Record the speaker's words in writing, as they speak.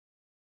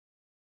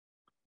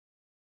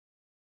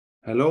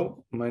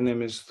Hello, my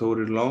name is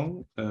Thorir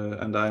Long,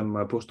 and I'm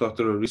a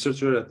postdoctoral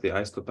researcher at the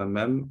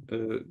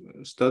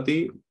iStopMM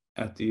study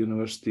at the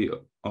University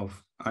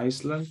of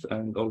Iceland,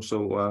 and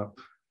also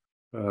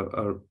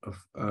a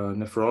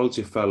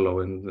nephrology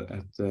fellow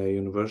at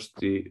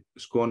the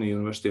Skåne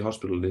University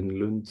Hospital in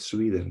Lund,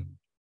 Sweden.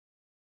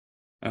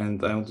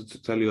 And I wanted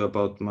to tell you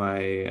about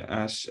my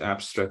ASH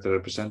abstract that I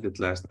presented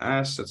last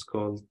ASH. That's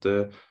called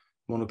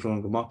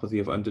Monoclonal gammopathy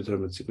of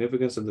undetermined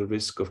significance and the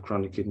risk of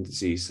chronic kidney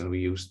disease, and we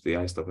used the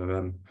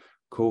iStopMM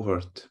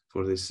cohort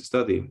for this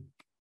study.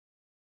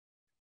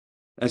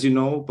 As you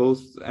know,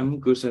 both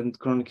MGUS and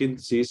chronic kidney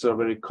disease are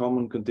very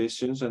common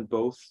conditions, and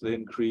both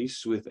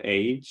increase with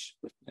age.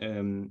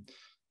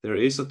 There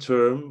is a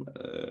term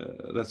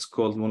that's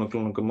called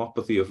monoclonal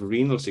gammopathy of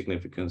renal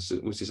significance,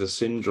 which is a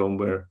syndrome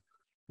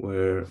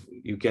where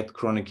you get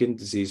chronic kidney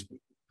disease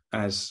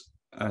as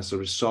a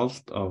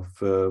result of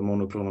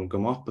monoclonal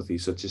gammopathy,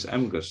 such as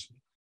MGUS.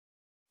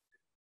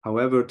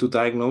 However, to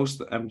diagnose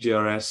the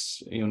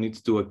MGRS, you need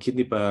to do a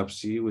kidney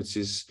biopsy, which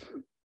is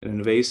an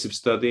invasive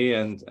study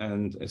and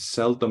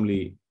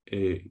seldomly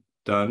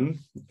done.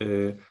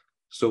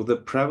 So the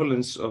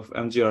prevalence of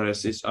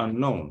MGRS is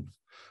unknown,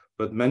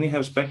 but many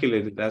have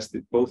speculated, as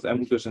both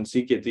MGUS and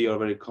CKD are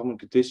very common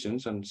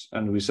conditions, and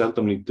we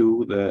seldomly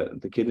do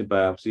the kidney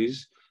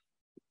biopsies.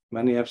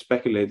 Many have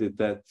speculated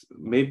that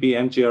maybe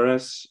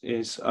MGRS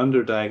is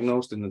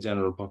underdiagnosed in the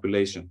general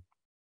population.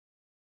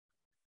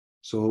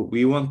 So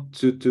we want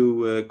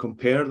to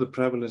compare the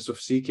prevalence of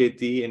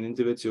CKD in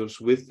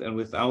individuals with and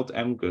without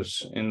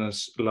MGUS in a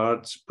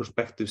large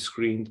prospective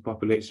screened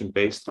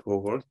population-based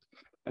cohort,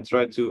 and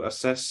try to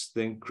assess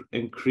the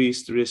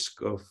increased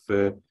risk of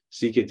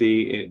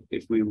CKD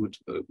if we would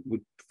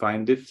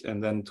find it,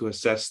 and then to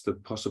assess the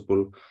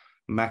possible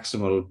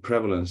maximal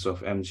prevalence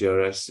of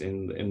MGRS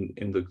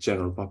in the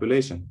general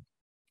population.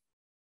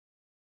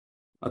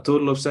 A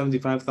total of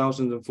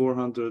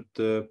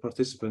 75,400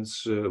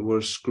 participants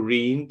were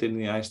screened in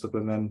the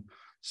iStopMM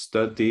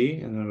study,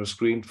 and they were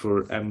screened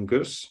for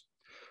MGUS.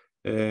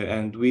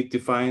 And we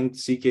defined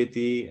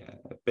CKD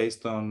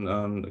based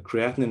on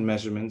creatinine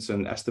measurements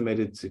and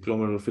estimated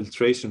glomerular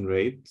filtration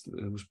rate.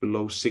 It was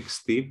below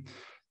 60.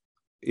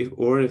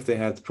 If they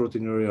had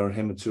proteinuria or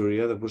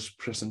hematuria that was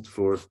present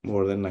for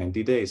more than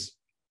 90 days.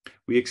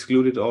 We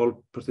excluded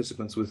all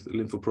participants with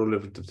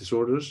lymphoproliferative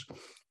disorders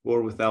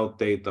or without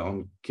data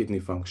on kidney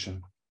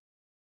function.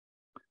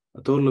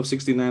 A total of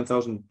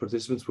 69,000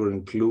 participants were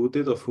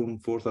included, of whom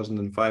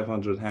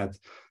 4,500 had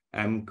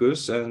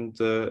MGUS, and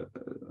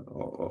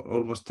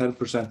almost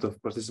 10% of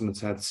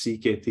participants had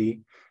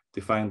CKD,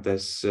 defined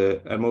as,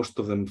 and most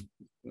of them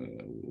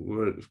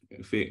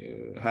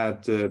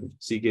had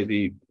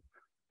CKD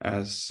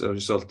as a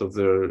result of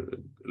their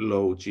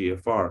low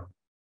GFR.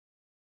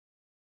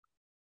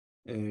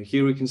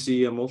 Here we can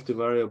see a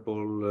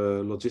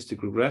multivariable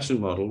logistic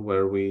regression model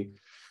where we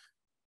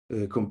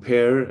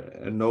compare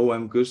no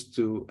MGUS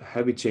to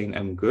heavy chain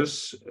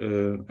MGUS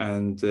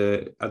and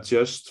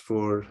adjust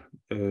for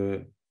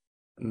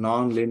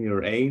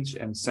non-linear age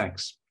and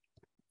sex.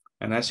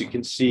 And as you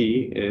can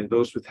see,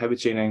 those with heavy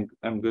chain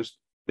MGUS,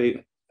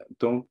 they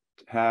don't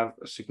have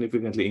a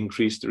significantly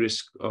increased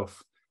risk of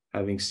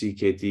having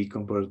CKD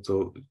compared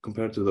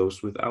to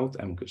those without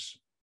MGUS.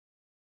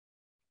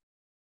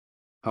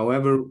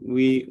 However,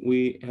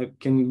 we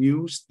can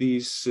use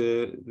these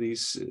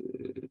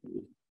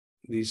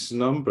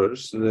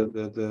numbers,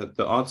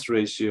 the odds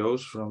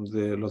ratios from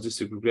the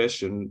logistic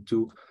regression,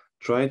 to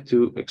try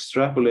to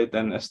extrapolate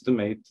and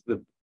estimate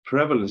the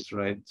prevalence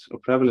rate or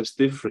prevalence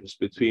difference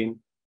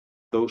between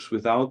those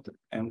without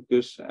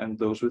MGUS and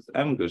those with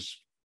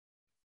MGUS.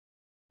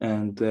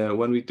 And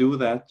when we do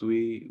that,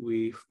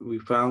 we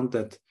found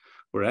that,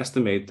 or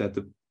estimate that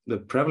the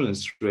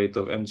prevalence rate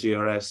of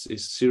MGRS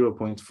is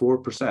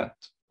 0.4%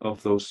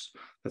 of those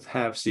that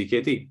have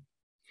CKD,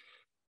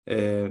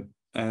 and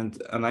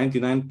a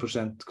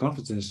 99%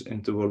 confidence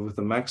interval with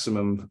a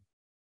maximum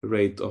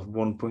rate of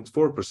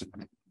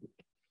 1.4%.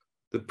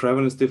 The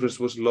prevalence difference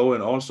was low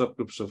in all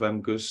subgroups of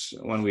MGUS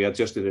when we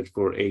adjusted it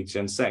for age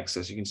and sex,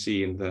 as you can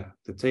see in the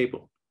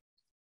table.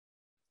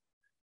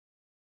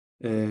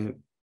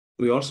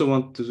 We also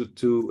want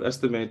to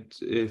estimate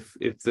if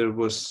there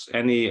was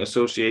any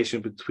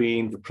association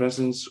between the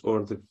presence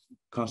or the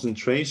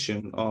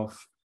concentration of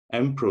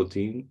M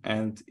protein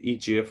and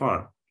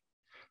eGFR.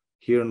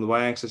 Here on the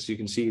y-axis, you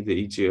can see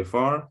the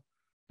eGFR,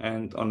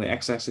 and on the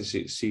x-axis,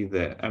 you see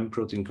the M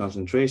protein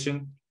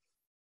concentration.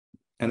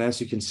 And as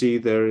you can see,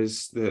 there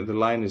is the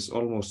line is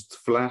almost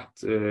flat.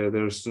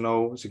 There's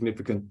no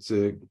significant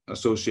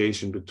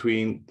association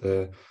between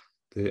the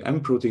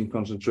M protein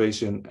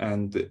concentration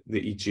and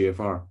the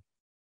eGFR.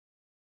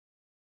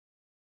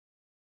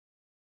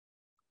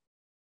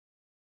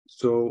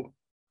 So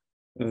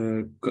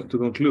to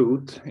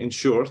conclude, in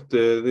short,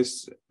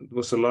 this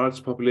was a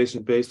large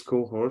population-based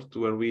cohort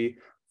where we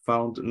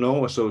found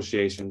no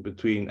association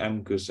between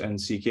MGUS and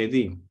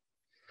CKD.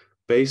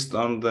 Based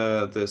on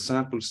the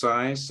sample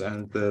size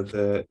and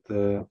the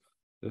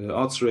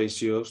odds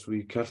ratios,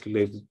 we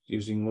calculated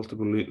using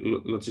multiple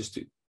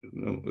logistic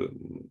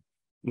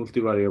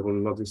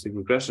multivariable logistic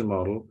regression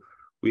model,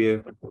 we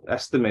have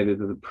estimated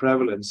that the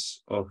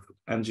prevalence of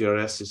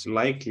MGRS is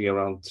likely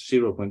around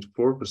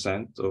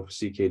 0.4% of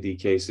CKD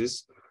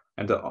cases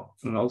and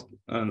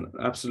an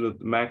absolute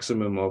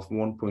maximum of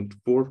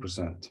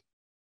 1.4%.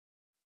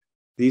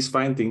 These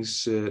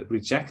findings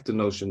reject the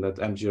notion that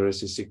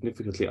MGRS is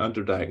significantly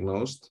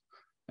underdiagnosed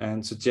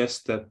and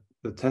suggest that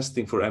the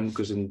testing for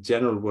MGUS in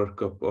general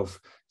workup of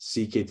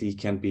CKD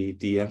can be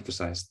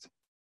de-emphasized.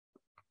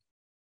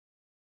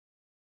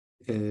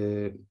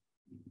 I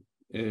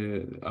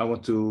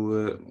want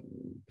to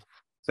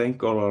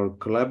thank all our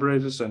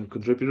collaborators and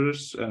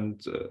contributors,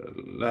 and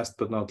last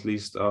but not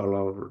least, all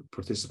our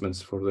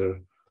participants for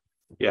their,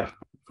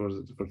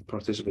 for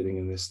participating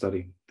in this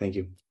study. Thank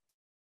you.